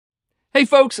Hey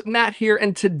folks, Matt here,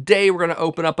 and today we're going to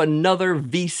open up another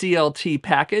VCLT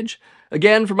package.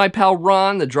 Again, from my pal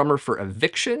Ron, the drummer for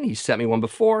Eviction. He sent me one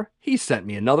before. He sent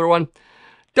me another one.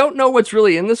 Don't know what's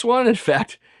really in this one. In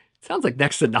fact, it sounds like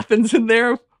next to nothing's in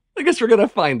there. I guess we're going to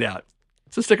find out.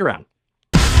 So stick around.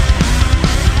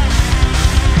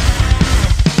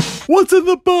 What's in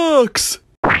the box?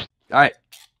 All right,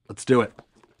 let's do it.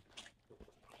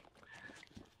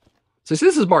 So see,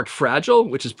 this is marked fragile,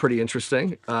 which is pretty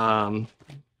interesting. I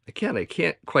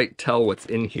can't quite tell what's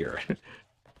in here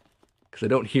because I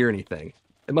don't hear anything.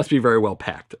 It must be very well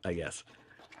packed, I guess.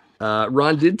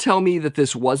 Ron did tell me that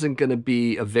this wasn't going to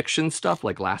be Eviction stuff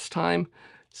like last time,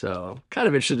 so kind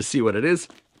of interested to see what it is.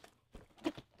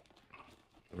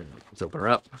 Let's open her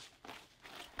up.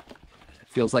 It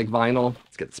feels like vinyl.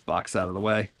 Let's get this box out of the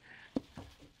way.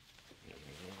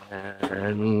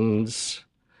 And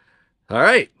all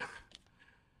right.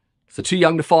 It's a Too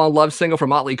Young to Fall in Love single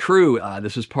from Motley Crue.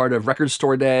 This was part of Record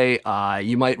Store Day.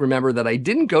 You might remember that I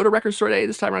didn't go to Record Store Day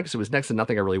this time around because it was next to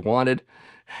nothing I really wanted,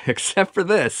 except for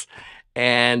this.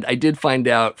 And I did find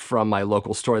out from my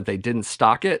local store that they didn't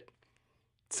stock it.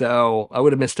 So I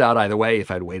would have missed out either way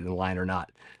if I'd waited in line or not.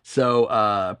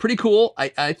 So pretty cool.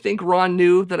 I think Ron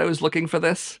knew that I was looking for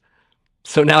this.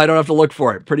 So now I don't have to look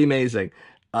for it. Pretty amazing.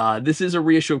 This is a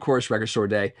reissue, of course, Record Store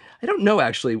Day. I don't know,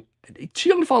 actually. Too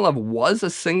Young to Fall in Love was a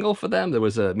single for them. There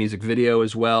was a music video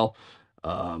as well.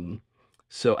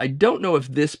 So I don't know if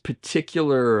this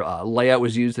particular layout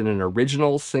was used in an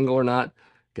original single or not.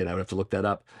 Again, I would have to look that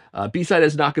up. B-side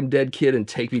has Knock 'Em Dead Kid and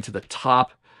Take Me to the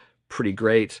Top. Pretty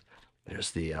great.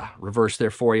 There's the reverse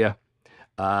there for you.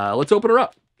 Let's open her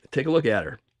up. Take a look at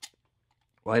her.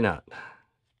 Why not?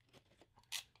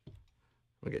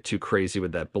 Don't get too crazy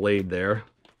with that blade there.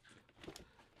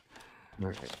 All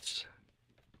right.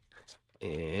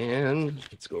 And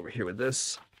let's go over here with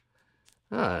this.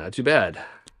 Not too bad.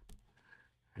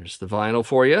 There's the vinyl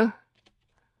for you.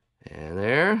 And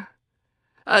there.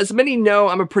 As many know,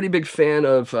 I'm a pretty big fan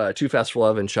of Too Fast for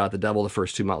Love and Shot the Devil, the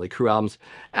first two Motley Crue albums.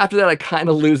 After that, I kind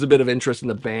of lose a bit of interest in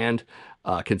the band.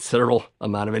 Considerable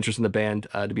amount of interest in the band,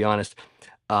 to be honest.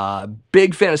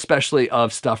 Big fan especially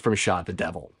of stuff from Shot the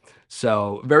Devil.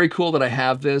 So very cool that I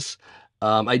have this.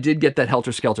 I did get that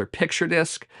Helter Skelter picture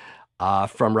disc.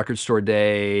 From Record Store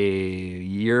Day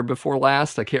year before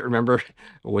last. I can't remember.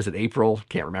 Or was it April?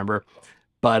 Can't remember.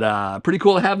 But pretty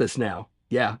cool to have this now.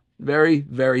 Yeah, very,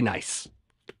 very nice.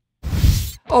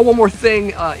 Oh, one more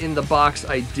thing in the box.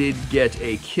 I did get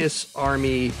a Kiss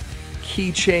Army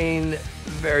keychain.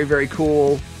 Very, very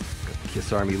cool. Got the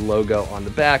Kiss Army logo on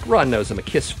the back. Ron knows I'm a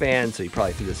Kiss fan, so he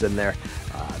probably threw this in there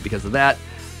because of that.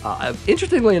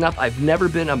 Interestingly enough, I've never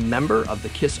been a member of the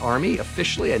Kiss Army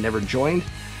officially. I never joined.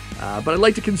 But I'd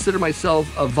like to consider myself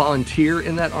a volunteer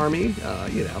in that army.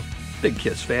 You know, big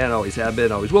Kiss fan, always have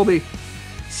been, always will be.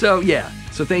 So yeah,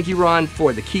 so thank you, Ron,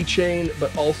 for the keychain,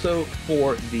 but also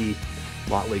for the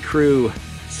Motley Crue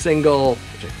single,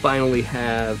 which I finally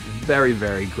have. Very,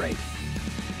 very great.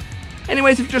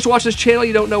 Anyways, if you just watch this channel,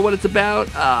 you don't know what it's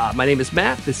about. My name is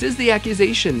Matt. This is the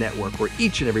Accusation Network, where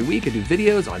each and every week I do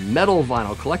videos on metal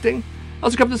vinyl collecting. I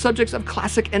also cover the subjects of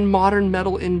classic and modern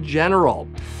metal in general.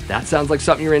 If that sounds like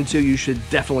something you're into, you should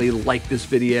definitely like this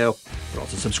video, but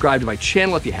also subscribe to my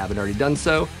channel if you haven't already done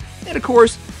so. And of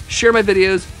course, share my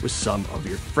videos with some of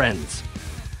your friends.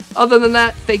 Other than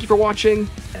that, thank you for watching,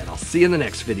 and I'll see you in the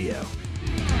next video.